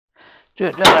Do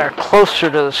it down there closer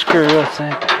to the screw, I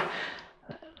think.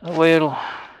 That way it'll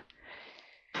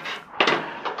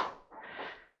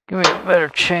give me a better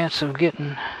chance of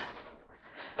getting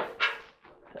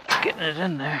it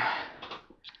in there.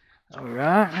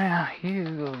 Alright, now you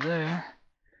go there.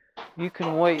 You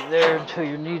can wait there until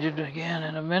you're needed again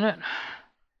in a minute.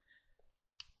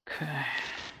 Okay.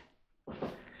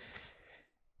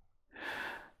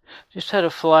 Just had a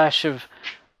flash of,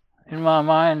 in my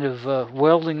mind, of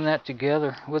welding that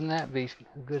together. Wouldn't that be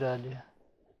a good idea?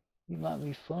 It might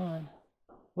be fun.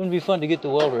 Wouldn't it be fun to get the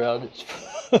welder out? It's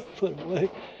put away,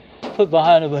 put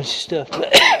behind a bunch of stuff.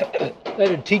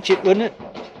 That'd teach it, wouldn't it?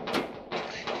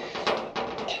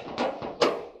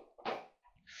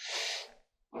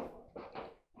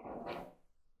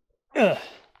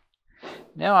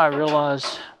 Now I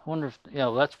realize, I wonder if,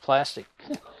 yeah, that's plastic.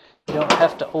 You don't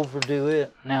have to overdo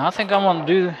it. Now I think I'm going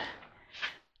to do,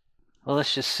 well,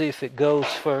 let's just see if it goes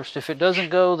first. If it doesn't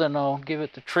go, then I'll give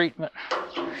it the treatment.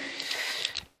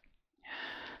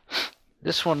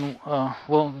 This one,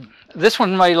 well, this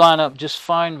one may line up just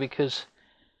fine because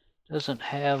it doesn't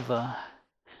have,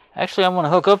 actually I'm going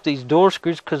to hook up these door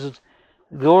screws because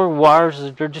the door wires,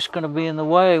 they're just going to be in the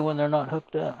way when they're not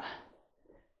hooked up.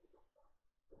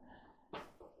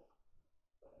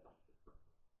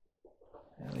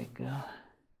 There we go.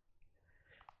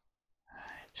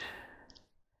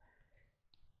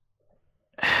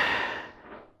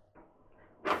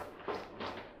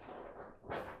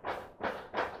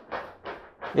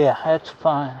 Yeah, that's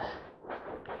fine.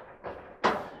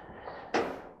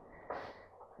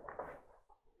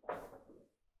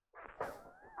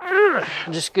 I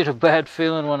just get a bad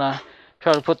feeling when I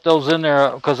try to put those in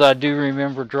there because I do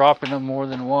remember dropping them more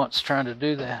than once trying to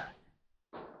do that.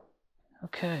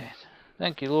 Okay.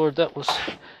 Thank you, Lord. That was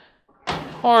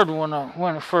hard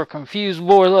when for a confused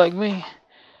boy like me.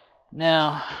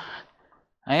 Now,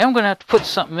 I am going to have to put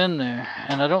something in there,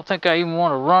 and I don't think I even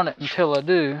want to run it until I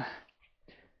do.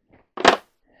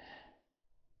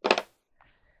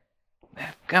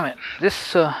 Gummit,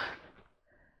 this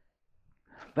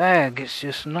bag is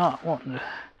just not wanting to.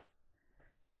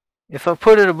 If I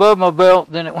put it above my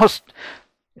belt, then it wants.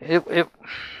 Well,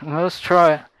 let's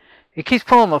try it. It keeps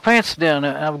pulling my pants down,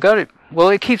 and I've got it. Well,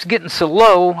 it keeps getting so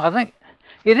low. I think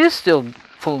it is still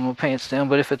pulling my pants down,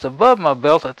 but if it's above my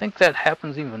belt, I think that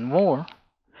happens even more.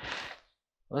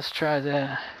 Let's try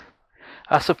that.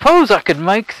 I suppose I could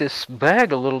make this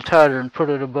bag a little tighter and put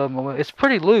it above my belt. It's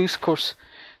pretty loose, of course.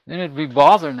 Then it'd be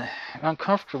bothering,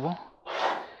 uncomfortable.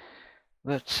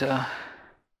 But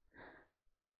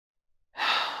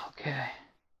okay,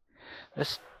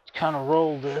 let's kind of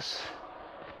roll this.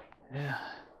 Yeah.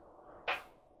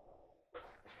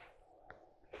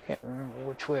 Can't remember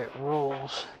which way it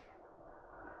rolls.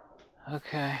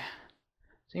 Okay.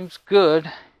 Seems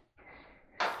good.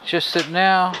 It's just that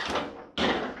now,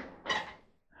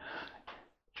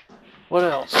 what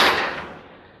else?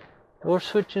 Door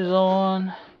switch is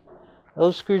on.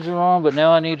 Those screws are on, but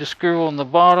now I need a screw on the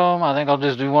bottom. I think I'll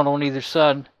just do one on either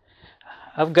side.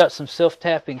 I've got some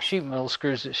self-tapping sheet metal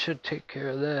screws that should take care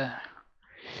of that.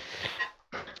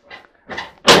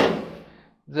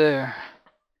 There.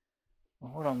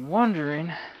 What I'm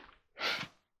wondering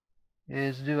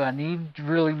is, do I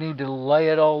really need to lay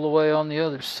it all the way on the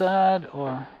other side,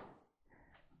 or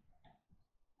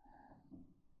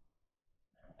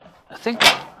I think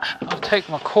I'll take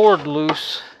my cord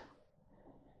loose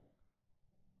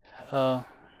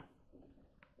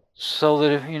so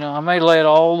that if, I may lay it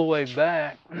all the way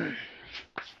back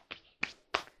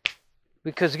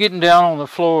because getting down on the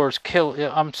floor is killing.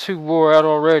 I'm too wore out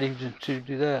already to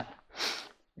do that.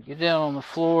 Get down on the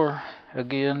floor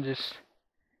again, just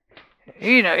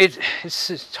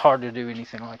it's hard to do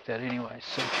anything like that anyway.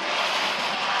 So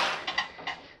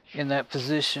in that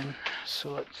position,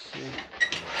 so let's see.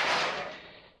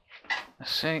 I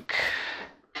think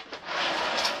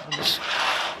I'll just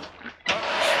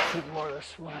put more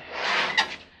this way.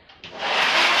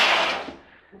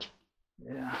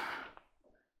 Yeah.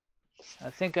 I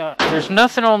think there's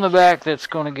nothing on the back that's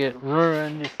going to get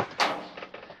ruined.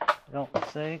 I don't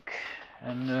think.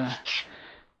 And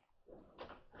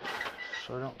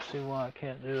so I don't see why I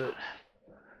can't do it.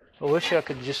 I wish I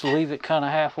could just leave it kind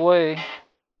of halfway.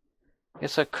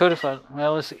 Guess I could if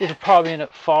well, it'll probably end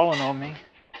up falling on me.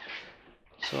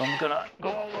 So I'm going to go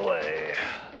all the way.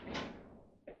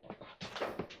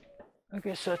 I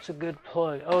guess that's a good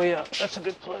place. Oh yeah, that's a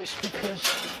good place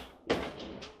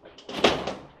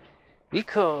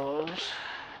because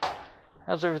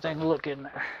how's everything looking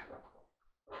there?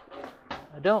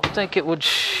 I don't think it would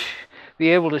be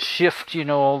able to shift,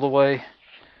 all the way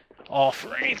off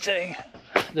or anything.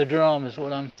 the drum is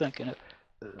what I'm thinking of.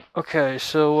 Okay,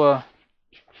 so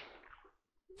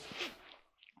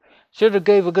should have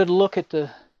gave a good look at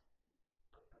the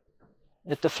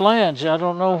flange. I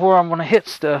don't know where I'm going to hit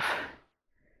stuff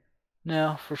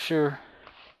now for sure.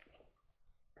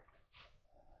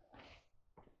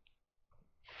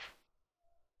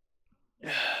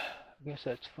 I guess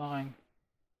that's fine.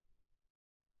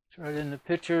 It's right in the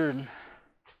picture, and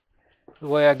the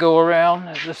way I go around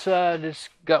at the side, it's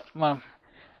got my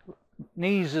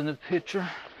knees in the picture.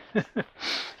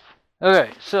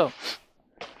 Okay, so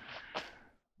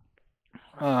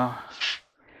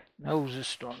nose is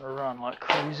starting to run like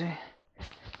crazy.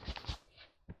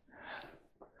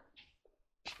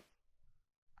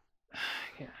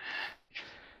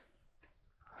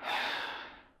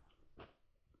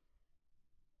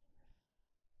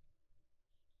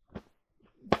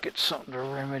 Get something to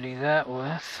remedy that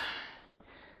with.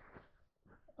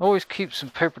 Always keep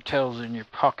some paper towels in your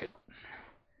pocket,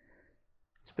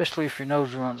 especially if your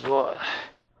nose runs a lot.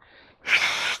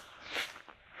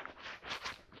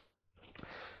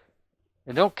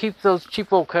 And don't keep those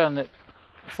cheapo kind that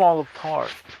fall apart.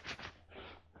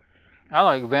 I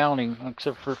like Bounty,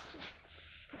 except for,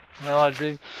 well, I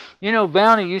do. You know,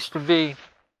 Bounty used to be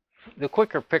the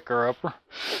quicker picker-upper,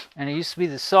 and it used to be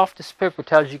the softest paper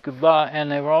towels you could buy,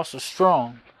 and they were also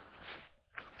strong.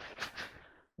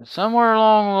 But somewhere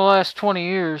along the last 20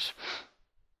 years,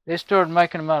 they started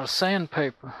making them out of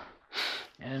sandpaper.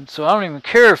 And so I don't even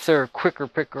care if they're a quicker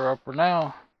picker-upper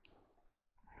now.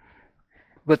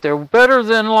 But they're better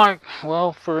than, like,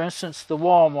 well, for instance, the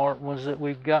Walmart ones that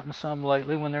we've gotten some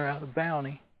lately when they're out of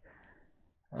Bounty.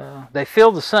 They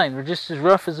feel the same. They're just as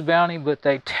rough as a Bounty, but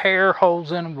they tear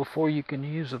holes in them before you can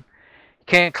use them. You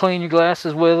can't clean your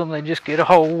glasses with them. They just get a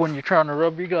hole when you're trying to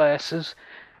rub your glasses.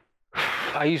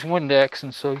 I use Windex,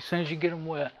 and so as soon as you get them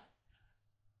wet.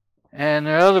 And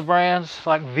there are other brands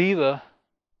like Viva.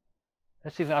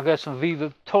 I got some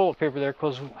Viva toilet paper there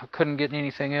because I couldn't get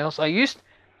anything else.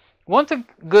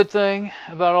 Good thing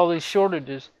about all these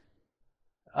shortages,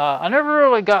 I never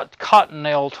really got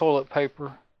Cottonelle toilet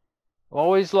paper. I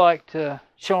always liked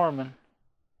Charmin,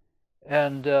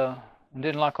 and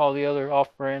didn't like all the other off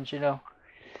brands, you know.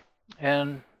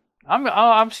 And I'm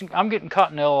getting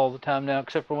Cottonelle all the time now,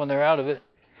 except for when they're out of it.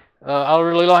 I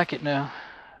really like it now,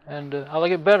 and I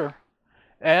like it better.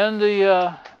 And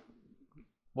the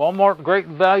Walmart Great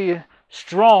Value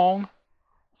Strong,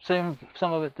 same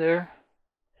some of it there.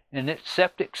 And it's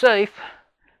septic safe,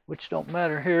 which don't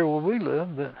matter here where we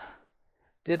live, but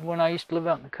did when I used to live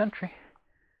out in the country.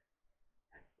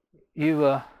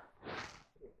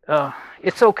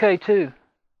 It's okay too.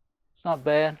 It's not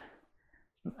bad.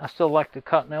 I still like the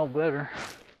Cottonelle better,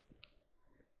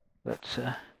 but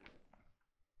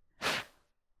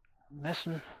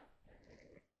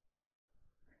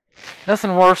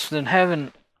nothing worse than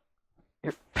having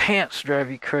your pants drive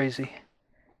you crazy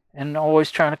and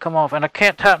always trying to come off. And I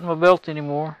can't tighten my belt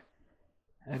anymore.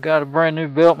 I got a brand new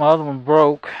belt. My other one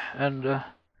broke, and I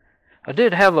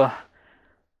did have a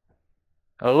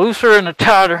looser and a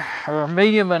tighter, or a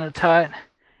medium and a tight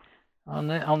on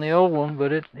the old one,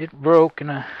 but it broke,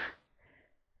 and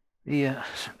the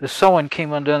sewing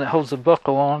came undone that holds the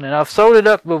buckle on. And I've sewed it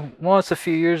up once a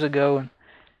few years ago, and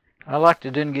I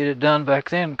didn't get it done back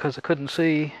then because I couldn't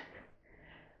see,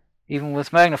 even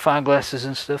with magnifying glasses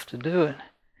and stuff, to do it.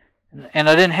 And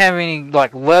I didn't have any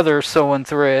like leather sewing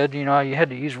thread, you know, you had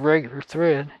to use regular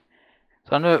thread.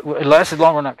 So I knew it lasted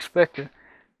longer than I expected.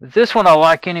 But this one I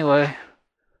like anyway.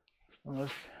 It'll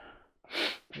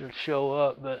show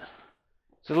up, but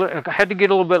so I had to get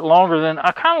a little bit longer than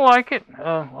I kind of like it.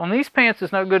 On these pants,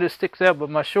 it's not good; it sticks out. But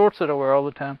my shorts that I wear all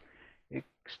the time, it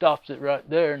stops it right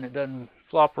there, and it doesn't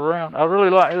flop around. I really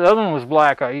like the other one was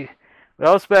black. But I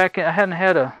was back. I hadn't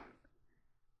had it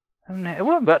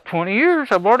was about 20 years.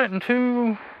 I bought it in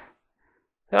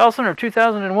 2000 or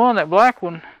 2001. That black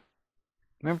one.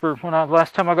 Remember when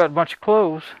last time I got a bunch of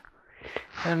clothes,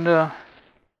 and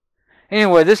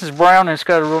anyway, this is brown and it's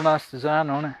got a real nice design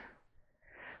on it.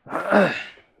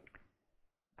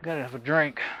 Gotta have a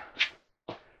drink.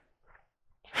 But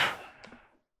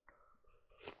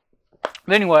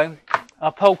anyway, I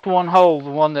poked one hole, the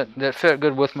one that felt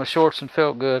good with my shorts and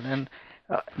felt good. And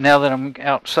now that I'm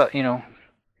outside, you know,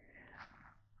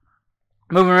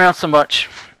 moving around so much,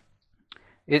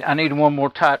 I need one more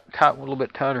tight, a little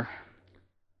bit tighter.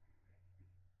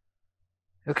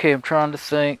 Okay, I'm trying to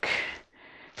think.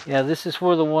 Yeah, this is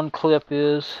where the one clip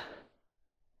is.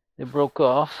 It broke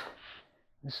off.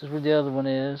 This is where the other one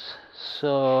is.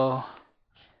 So,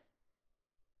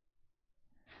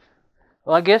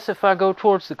 well, I guess if I go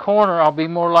towards the corner, I'll be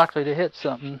more likely to hit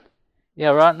something. Yeah,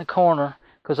 right in the corner.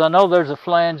 because I know there's a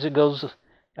flange that goes,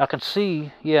 I can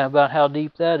see, yeah, about how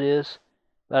deep that is,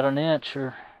 about an inch,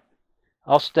 or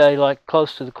I'll stay like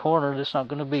close to the corner. That's not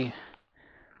going to be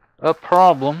a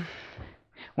problem.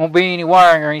 Won't be any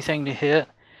wiring or anything to hit,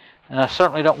 and I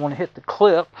certainly don't want to hit the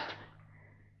clip.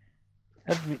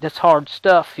 That's hard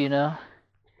stuff, you know.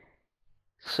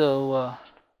 So,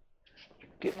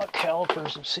 get my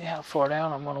calipers and see how far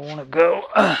down I'm going to want to go.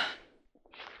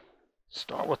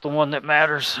 Start with the one that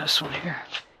matters, this one here.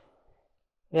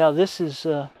 Yeah, this is,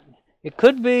 it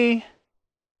could be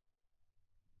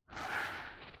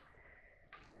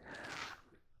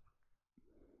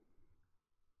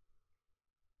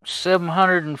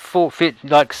 750,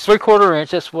 like 3/4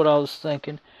 inch, that's what I was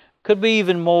thinking. Could be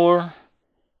even more,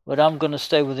 but I'm going to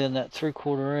stay within that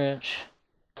 3/4 inch.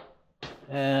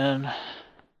 And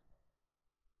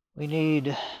we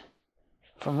need,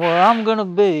 from where I'm going to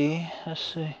be,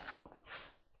 let's see,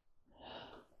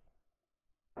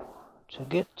 to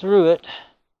get through it,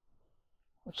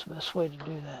 what's the best way to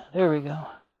do that? There we go.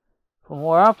 From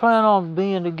where I plan on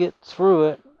being to get through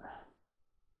it,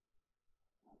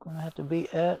 I'm going to have to be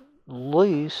at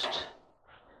least,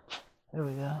 there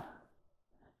we go,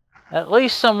 at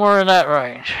least somewhere in that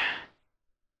range.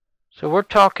 So we're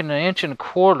talking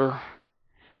 1.25 inches,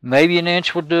 maybe an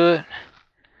inch will do it.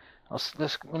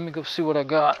 Let me go see what I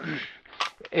got.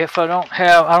 If I don't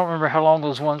remember how long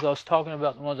those ones I was talking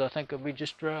about, the ones I think will be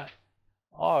just right,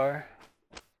 are.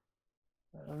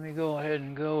 Let me go ahead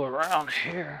and go around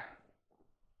here,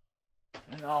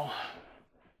 and I'll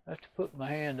have to put my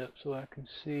hand up so I can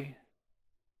see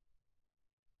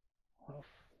how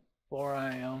far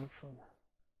I am from.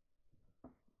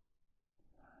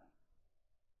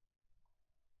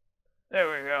 There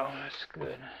we go, that's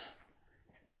good.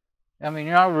 I mean,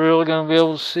 you're not really going to be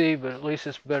able to see, but at least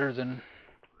it's better than,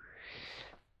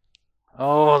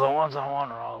 oh, the ones I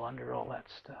want are all under all that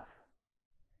stuff.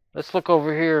 Let's look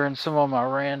over here and some of my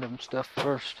random stuff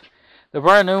first. The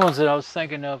brand new ones that I was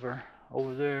thinking of are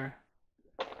over there.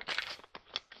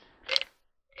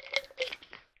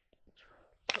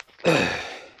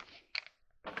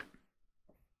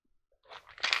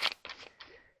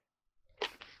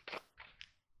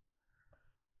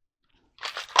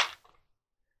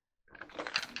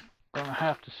 Gonna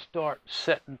have to start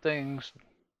setting things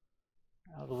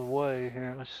out of the way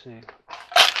here. Let's see.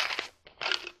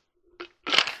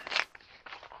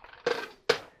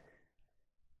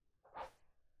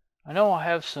 I know I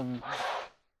have some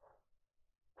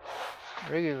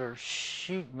regular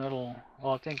sheet metal.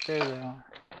 Oh, I think there they are.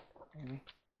 Maybe.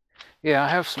 Yeah, I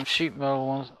have some sheet metal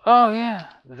ones. Oh yeah,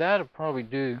 that'll probably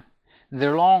do.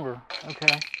 They're longer.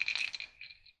 Okay.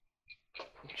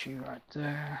 Put you right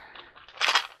there.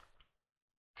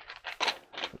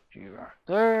 Put you right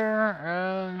there,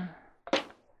 and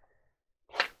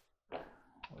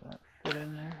will that fit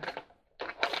in there?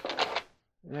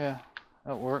 Yeah,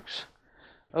 that works.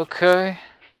 Okay.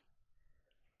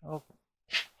 Oh,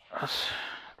 let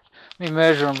me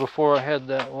measure them before I head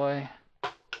that way.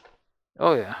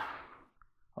 Oh yeah.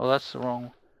 Oh, that's the wrong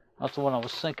one. That's the one I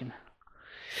was thinking.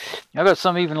 I got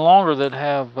some even longer that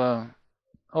have,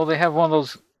 oh, they have one of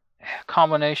those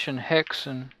combination hex,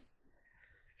 and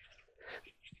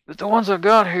but the ones I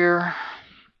got here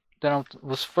that I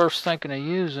was first thinking of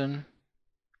using,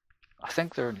 I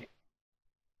think they're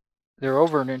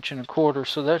over 1.25 inches,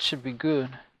 so that should be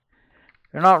good.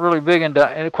 They're not really big in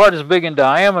quite as big in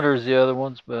diameter as the other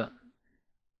ones, but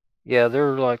yeah,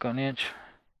 they're like 1 inch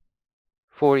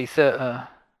 400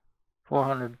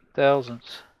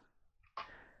 thousandths.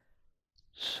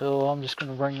 So I'm just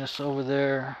gonna bring this over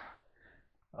there.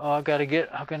 Oh, I'm gonna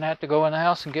have to go in the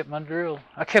house and get my drill.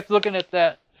 I kept looking at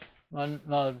that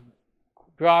my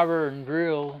driver and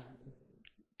drill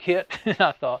kit, and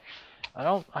I thought,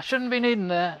 I shouldn't be needing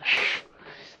that.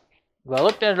 But I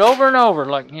looked at it over and over,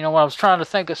 like, you know, when I was trying to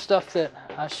think of stuff that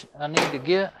I need to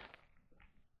get.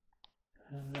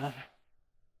 And I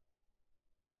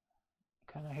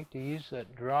kind of hate to use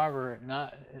that driver at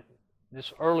night.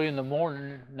 This early in the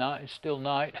morning, it's still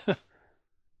night. Let's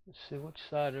see, which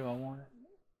side do I want it?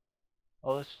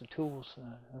 Oh, that's the tool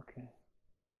side. Okay.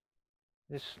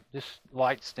 This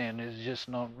light stand is just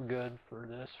not good for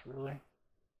this, really.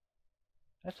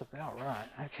 That's about right.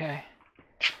 Okay.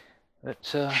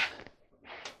 But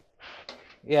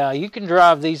yeah, you can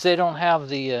drive these. They don't have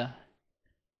the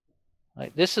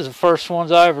like, this is the first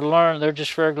ones I ever learned. They're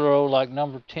just regular old, like,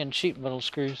 number 10 sheet metal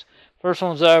screws. First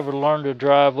ones I ever learned to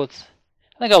drive with.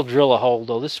 I think I'll drill a hole,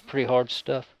 though. This is pretty hard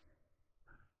stuff.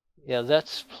 Yeah,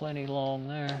 that's plenty long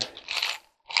there.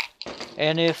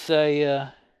 And if they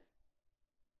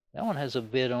that one has a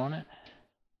bit on it.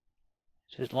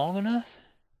 Is it long enough?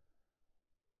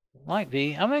 Might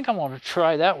be. I think I'm going to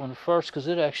try that one first because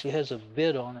it actually has a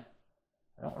bit on it.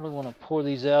 I don't really want to pour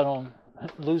these out on,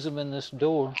 lose them in this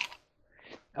door.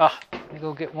 Ah, let me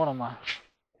go get one of my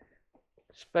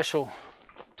special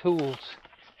tools.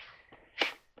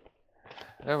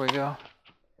 There we go.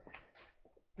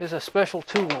 It's a special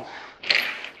tool.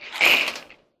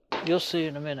 You'll see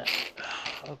in a minute.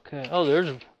 Okay. Oh,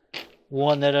 there's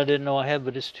one that I didn't know I had,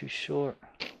 but it's too short.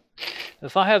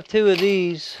 If I have two of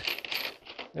these,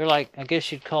 they're like, I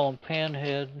guess you'd call them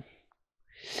panhead.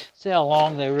 See how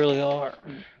long they really are.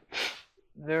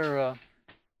 They're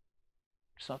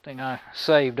something I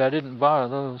saved. I didn't buy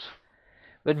those.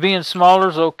 But being smaller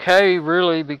is okay,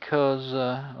 really, because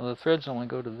well, the threads only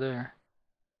go to there.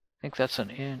 I think that's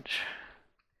an inch.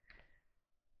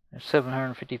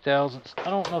 750 thousandths. I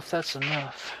don't know if that's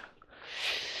enough.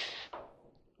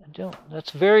 I don't.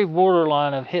 That's very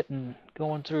borderline of hitting,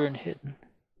 going through and hitting.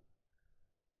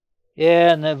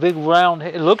 Yeah, and that big round,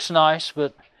 it looks nice,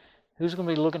 but who's going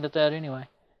to be looking at that anyway?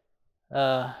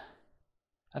 I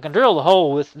can drill the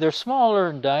hole with, they're smaller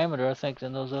in diameter, I think,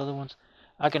 than those other ones.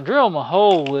 I can drill them a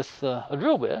hole with a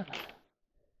drill bit.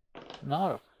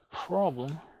 Not a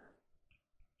problem.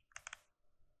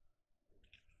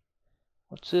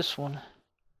 What's this one?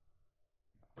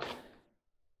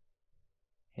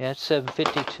 Yeah, it's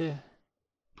 752.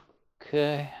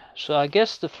 Okay, so I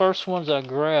guess the first ones I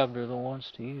grabbed are the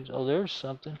ones to use. Oh, there's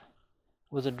something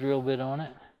with a drill bit on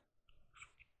it.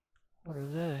 What are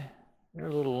they? They're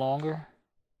a little longer.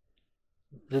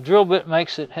 The drill bit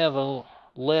makes it have a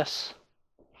less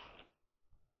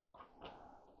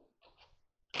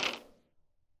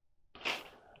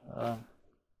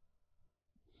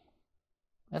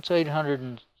that's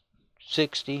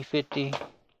 860, 50. Let's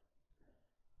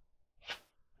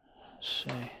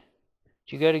see.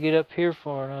 You got to get up here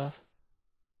far enough.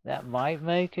 That might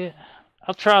make it.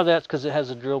 I'll try that because it has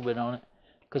a drill bit on it.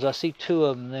 Because I see two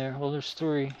of them there. Well, there's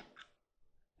three. If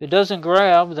it doesn't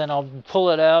grab, then I'll pull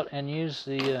it out and use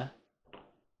the...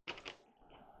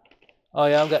 Oh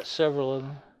yeah, I've got several of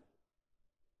them.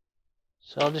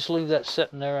 So I'll just leave that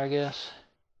sitting there, I guess.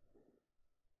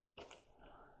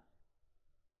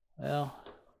 Well,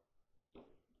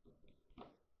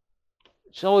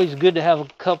 it's always good to have a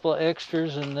couple of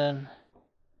extras, and then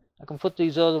I can put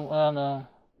these other ones. I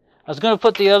was going to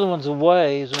put the other ones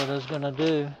away, is what I was going to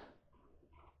do.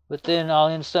 But then I'll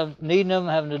end up needing them,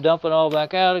 having to dump it all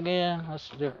back out again.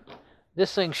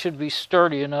 This thing should be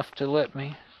sturdy enough to let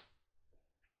me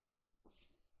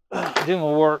do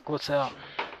my work without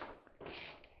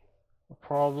a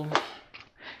problem.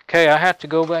 Okay, I have to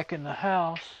go back in the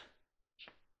house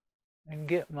and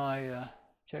get my,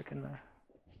 checking the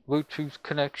Bluetooth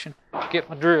connection, get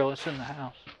my drill. It's in the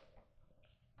house.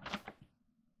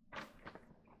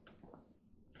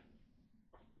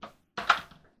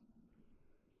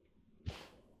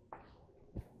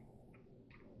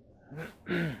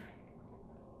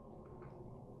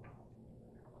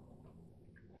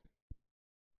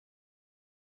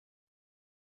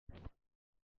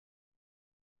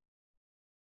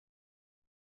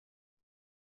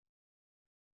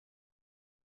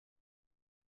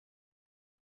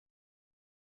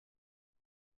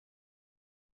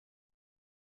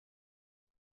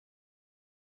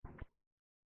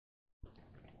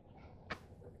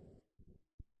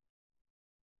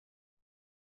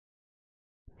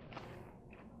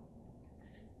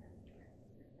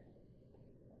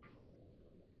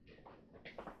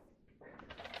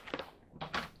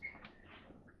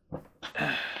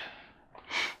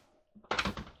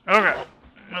 Okay,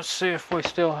 let's see if we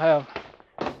still have.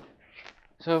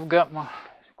 So I've got my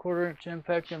 1/4 inch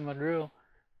impact in my drill,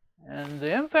 and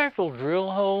the impact will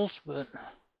drill holes, but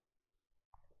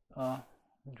the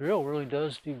drill really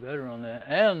does do better on that.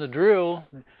 And the drill,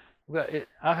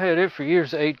 I've had it for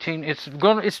years. 18. It's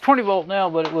 20 volt now,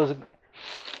 but it was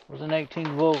an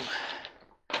 18 volt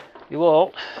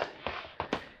DeWalt.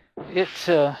 It's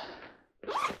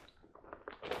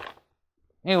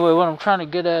anyway, what I'm trying to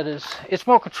get at is it's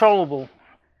more controllable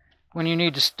when you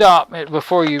need to stop it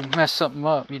before you mess something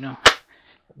up, you know.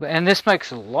 And this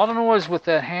makes a lot of noise with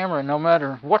that hammer. No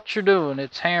matter what you're doing,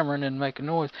 it's hammering and making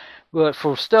noise. But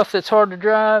for stuff that's hard to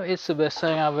drive, it's the best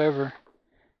thing I've ever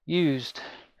used.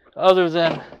 Other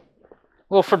than,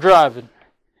 well, for driving.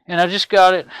 And I just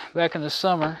got it back in the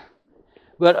summer.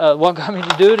 But what got me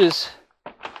to do it is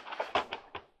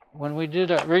when we did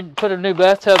put a new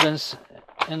bathtub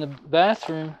in the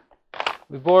bathroom,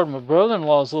 we borrowed my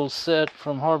brother-in-law's little set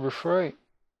from Harbor Freight,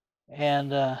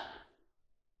 and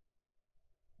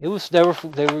it was they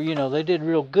were you know, they did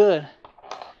real good,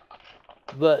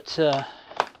 but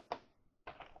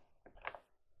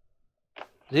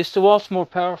This DeWalt's more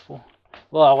powerful.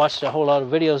 Well, I watched a whole lot of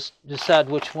videos to decide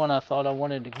which one I thought I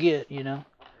wanted to get, you know.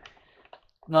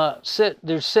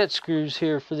 There's set screws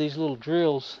here for these little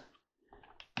drills.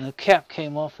 And the cap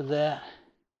came off of that.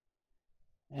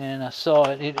 And I saw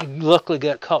it. It luckily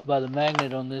got caught by the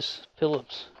magnet on this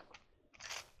Phillips.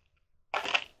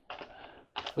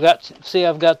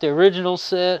 I've got the original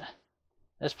set.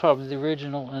 That's probably the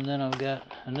original. And then I've got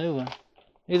a new one.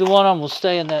 Neither one of them will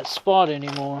stay in that spot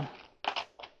anymore.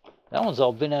 That one's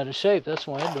all bent out of shape. That's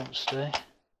why it don't stay.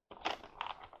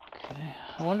 Okay.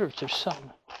 I wonder if there's something.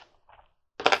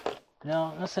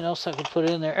 No, nothing else I could put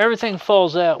in there. Everything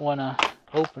falls out when I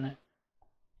open it.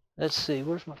 Let's see.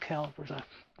 Where's my calipers? I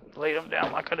laid them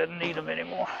down like I didn't need them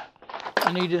anymore.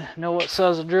 I need to know what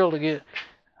size of drill to get.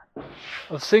 I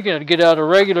was thinking I'd get out a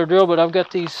regular drill, but I've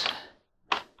got these.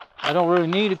 I don't really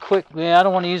need a quick. Yeah, I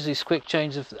don't want to use these quick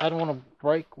changes. If I don't want to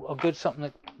break something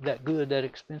that good, that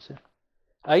expensive.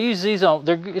 I use these on.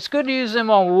 It's good to use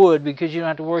them on wood because you don't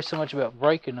have to worry so much about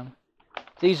breaking them.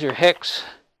 These are hex,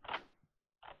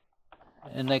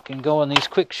 and they can go in these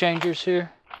quick changers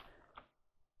here.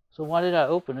 So why did I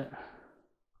open it?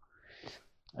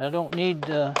 I don't need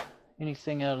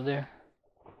anything out of there.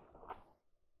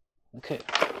 Okay,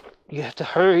 you have to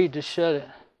hurry to shut it.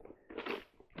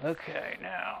 Okay,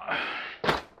 now.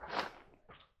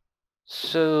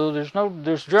 So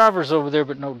there's drivers over there,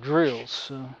 but no drills.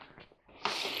 So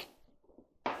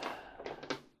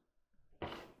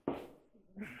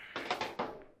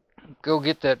go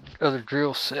get that other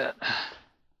drill set.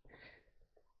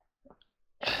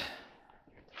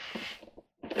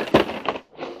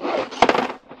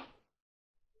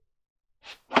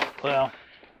 Well,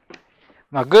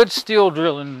 my good steel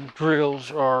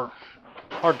drills are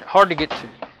hard to get to,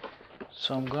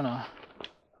 so I'm gonna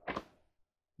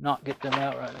not get them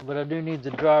out right now. But I do need the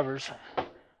drivers.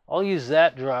 I'll use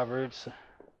that driver.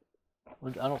 I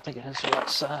don't think it has the right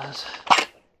size.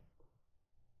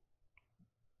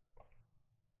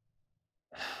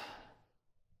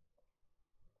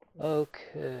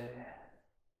 Okay.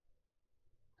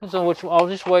 So I'll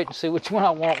just wait and see which one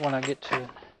I want when I get to it.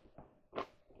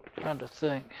 Trying to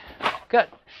think.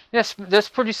 That's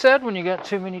pretty sad when you got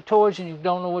too many toys and you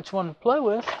don't know which one to play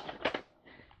with,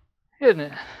 isn't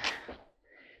it?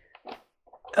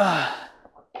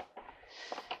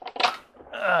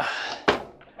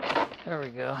 There we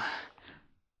go.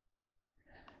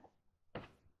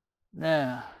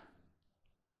 Now,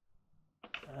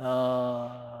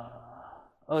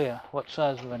 oh yeah, what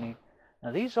size do I need?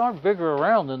 Now these are bigger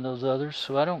around than those others,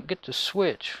 so I don't get to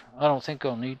switch. I don't think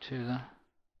I'll need to though.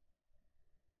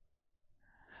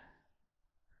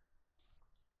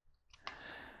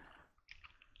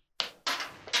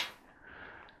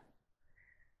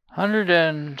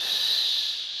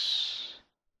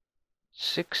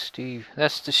 $160.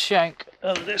 That's the shank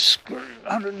of this screw.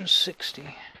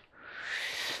 160.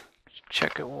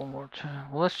 Check it one more time.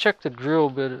 Well, let's check the drill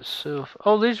bit itself.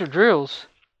 Oh, these are drills.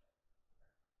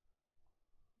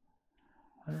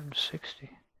 160.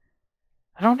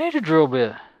 I don't need a drill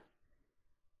bit.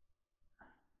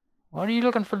 Why are you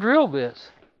looking for drill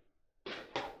bits?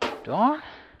 Darn.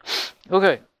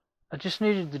 Okay, I just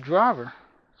needed the driver.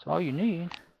 That's all you need.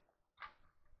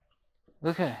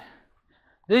 Okay.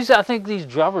 I think these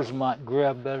drivers might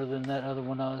grab better than that other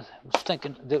one I was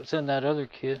thinking that was in that other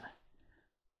kit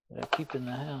that I keep in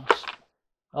the house.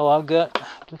 Oh,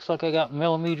 looks like I got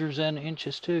millimeters and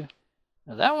inches too.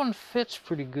 Now that one fits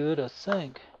pretty good, I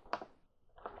think.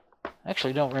 I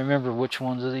actually don't remember which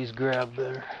ones of these grab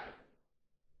better.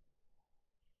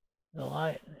 The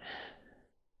light.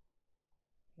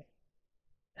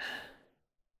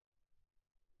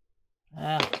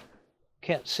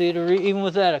 Can't see it, or even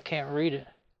with that I can't read it.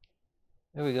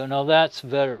 There we go. No, that's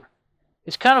better.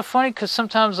 It's kind of funny because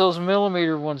sometimes those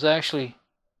millimeter ones actually,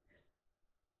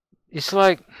 it's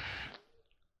like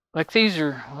these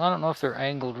are, well, I don't know if they're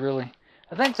angled really.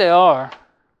 I think they are.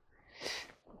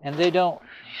 And they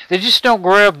just don't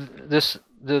grab this.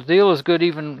 The deal is good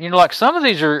even, like some of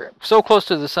these are so close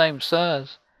to the same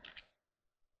size.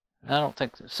 I don't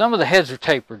think, some of the heads are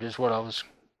tapered is what I was,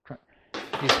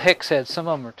 these hex heads, some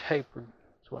of them are tapered.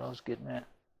 That's what I was getting at.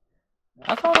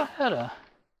 I thought I had a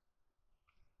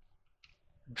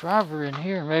driver in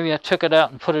here. Maybe I took it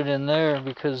out and put it in there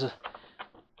because,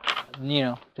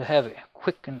 to have it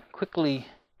quickly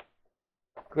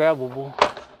grabbable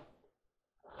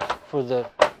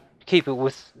keep it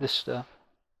with this stuff.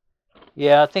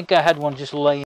 Yeah, I think I had one just laying